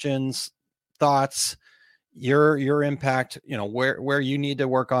 questions, thoughts, your impact, where you need to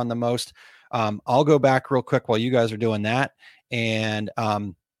work on the most. I'll go back real quick while you guys are doing that and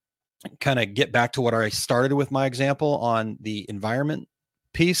kind of get back to what I started with my example on the environment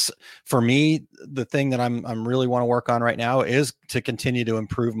piece. For me, the thing that I'm really want to work on right now is to continue to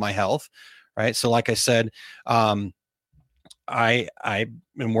improve my health. Right. So like I said, I've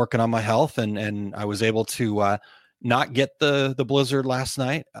been working on my health and I was able to not get the blizzard last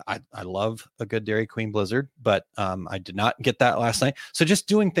night. I love a good Dairy Queen blizzard, but I did not get that last night. So just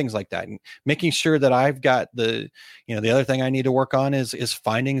doing things like that and making sure that I've got the other thing I need to work on is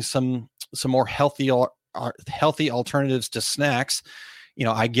finding some more healthy alternatives to snacks.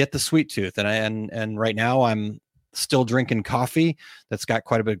 I get the sweet tooth and right now I'm still drinking coffee that's got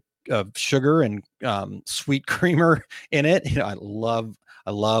quite a bit of sugar and sweet creamer in it. I love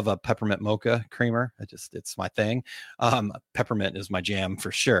love a peppermint mocha creamer. It's my thing. Peppermint is my jam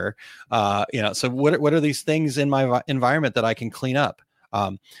for sure. So what are these things in my environment that I can clean up?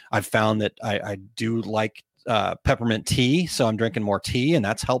 I've found that I do like peppermint tea, so I'm drinking more tea, and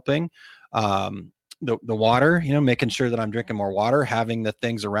that's helping. The water, making sure that I'm drinking more water, having the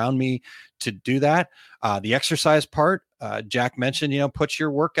things around me to do that. The exercise part, Jack mentioned, put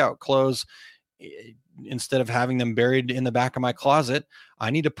your workout clothes, instead of having them buried in the back of my closet, I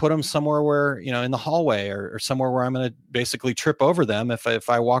need to put them somewhere where, in the hallway or somewhere where I'm going to basically trip over them if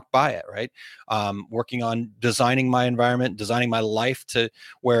I walk by it, right? Working on designing my environment, designing my life to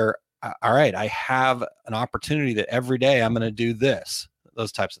where, all right, I have an opportunity that every day I'm going to do this,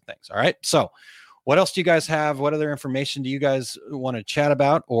 those types of things. All right. So what else do you guys have? What other information do you guys want to chat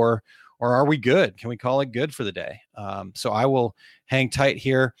about, or are we good? Can we call it good for the day? So I will hang tight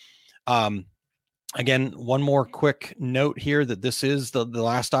here. Again, one more quick note here that this is the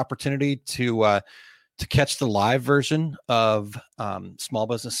last opportunity to catch the live version of Small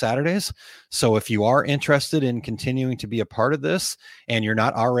Business Saturdays. So if you are interested in continuing to be a part of this and you're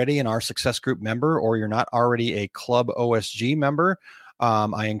not already an Our Success Group member, or you're not already a Club OSG member,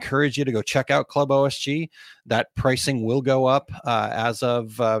 I encourage you to go check out Club OSG. That pricing will go up as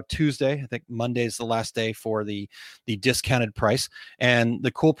of Tuesday. I think Monday is the last day for the discounted price. And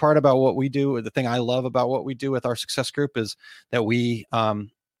the cool part about what we do, the thing I love about what we do with Our Success Group, is that we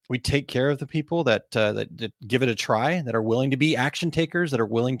take care of the people that give it a try, that are willing to be action takers, that are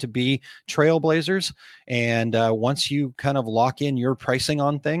willing to be trailblazers. And once you kind of lock in your pricing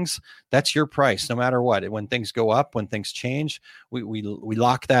on things, that's your price, no matter what. When things go up, when things change, we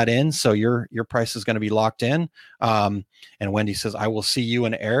lock that in. So your price is going to be locked in. And Wendy says, I will see you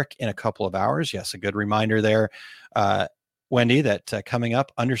and Eric in a couple of hours. Yes, a good reminder there, Wendy, that coming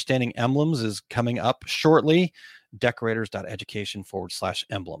up, Understanding Emblems is coming up shortly.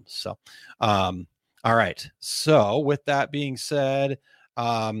 Decorators.education/emblems. So, all right. So with that being said,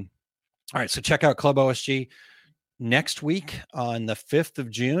 all right. So check out Club OSG next week on the 5th of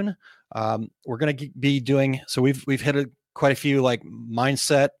June. We're going to be doing, so we've hit quite a few like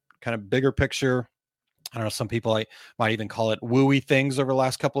mindset, kind of bigger picture. I don't know. Some people might even call it wooey things over the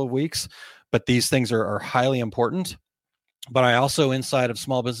last couple of weeks, but these things are highly important. But I also, inside of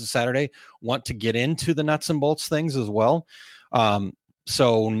Small Business Saturday, want to get into the nuts and bolts things as well.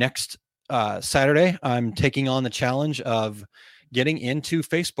 So next Saturday, I'm taking on the challenge of getting into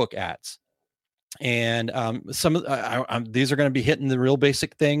Facebook ads. And these are going to be hitting the real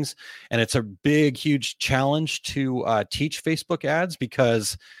basic things. And it's a big, huge challenge to teach Facebook ads,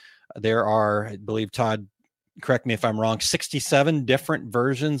 because there are, I believe, Todd, correct me if I'm wrong, 67 different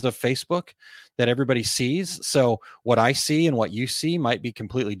versions of Facebook that everybody sees. So what I see and what you see might be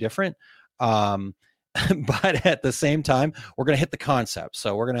completely different. But at the same time, we're going to hit the concept.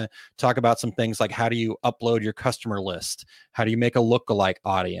 So we're going to talk about some things like, how do you upload your customer list? How do you make a lookalike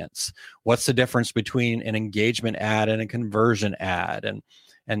audience? What's the difference between an engagement ad and a conversion ad?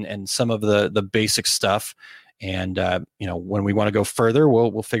 And some of the basic stuff. And, when we want to go further,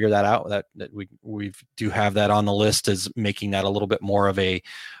 we'll figure that out. That we do have that on the list, as making that a little bit more of a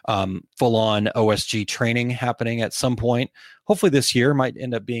full-on OSG training happening at some point. Hopefully this year, might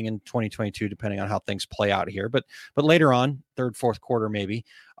end up being in 2022, depending on how things play out here. But later on, third, fourth quarter, maybe,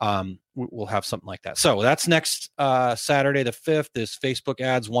 we'll have something like that. So that's next Saturday, the 5th, is Facebook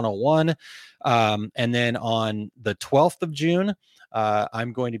Ads 101. And then on the 12th of June,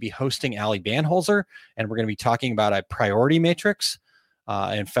 I'm going to be hosting Ali Banholzer, and we're going to be talking about a priority matrix.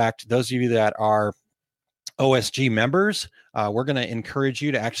 In fact, those of you that are OSG members, we're going to encourage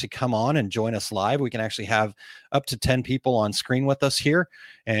you to actually come on and join us live. We can actually have up to 10 people on screen with us here.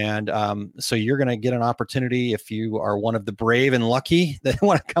 And so you're going to get an opportunity, if you are one of the brave and lucky that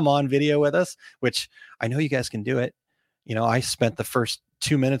want to come on video with us, which I know you guys can do it. I spent the first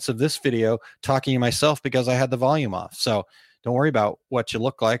 2 minutes of this video talking to myself because I had the volume off. So don't worry about what you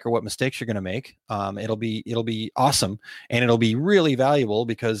look like or what mistakes you're going to make. It'll be awesome, and it'll be really valuable,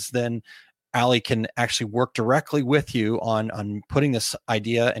 because then Ali can actually work directly with you on putting this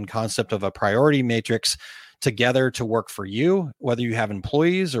idea and concept of a priority matrix together to work for you, whether you have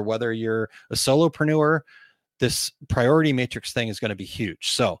employees or whether you're a solopreneur. This priority matrix thing is going to be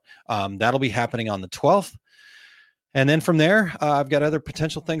huge. So that'll be happening on the 12th. And then from there, I've got other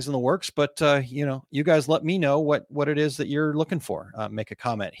potential things in the works, but you guys let me know what it is that you're looking for. Make a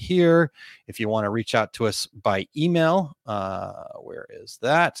comment here. If you want to reach out to us by email, where is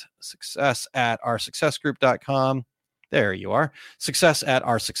that? success@oursuccessgroup.com. There you are.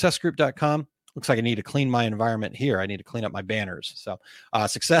 success@oursuccessgroup.com. Looks like I need to clean my environment here. I need to clean up my banners. So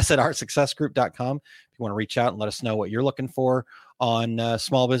success@oursuccessgroup.com. If you want to reach out and let us know what you're looking for on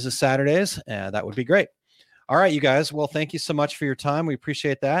Small Business Saturdays. That would be great. All right, you guys. Well, thank you so much for your time. We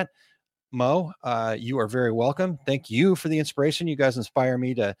appreciate that. Mo, you are very welcome. Thank you for the inspiration. You guys inspire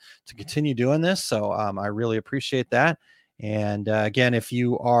me to continue doing this. So I really appreciate that. And again, if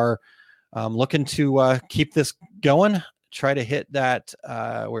you are looking to keep this going, try to hit that.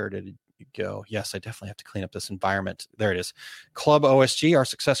 Where did it go? Yes, I definitely have to clean up this environment. There it is. Club OSG,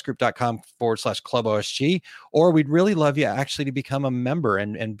 oursuccessgroup.com/Club OSG. Or we'd really love you actually to become a member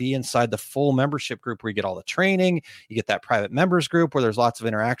and be inside the full membership group where you get all the training. You get that private members group where there's lots of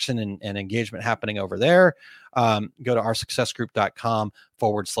interaction and engagement happening over there. Go to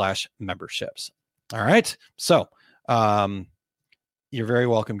oursuccessgroup.com/memberships. All right. So, you're very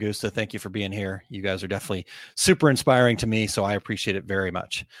welcome, Gusta. Thank you for being here. You guys are definitely super inspiring to me, so I appreciate it very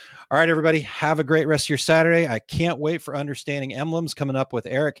much. All right, everybody, have a great rest of your Saturday. I can't wait for Understanding Emblems coming up with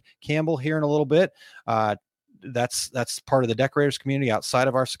Eric Campbell here in a little bit. That's part of the decorators community outside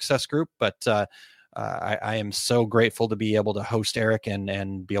of our success group, but I am so grateful to be able to host Eric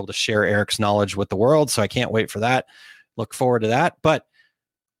and be able to share Eric's knowledge with the world, so I can't wait for that. Look forward to that. But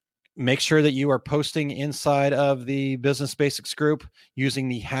make sure that you are posting inside of the Business Basics group using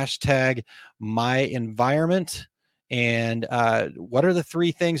the hashtag #MyEnvironment. And what are the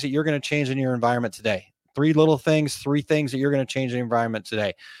 3 things that you're going to change in your environment today? 3 little things, 3 things that you're going to change in the environment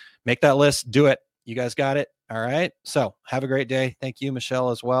today. Make that list. Do it. You guys got it. All right. So have a great day. Thank you, Michelle,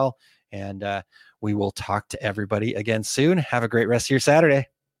 as well. And we will talk to everybody again soon. Have a great rest of your Saturday.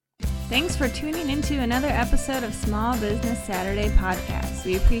 Thanks for tuning into another episode of Small Business Saturday podcast.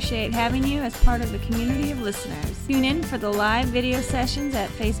 We appreciate having you as part of the community of listeners. Tune in for the live video sessions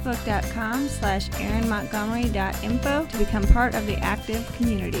at facebook.com/AaronMontgomery.info to become part of the active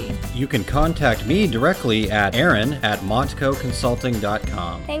community. You can contact me directly at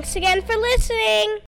Aaron@montcoconsulting.com. Thanks again for listening.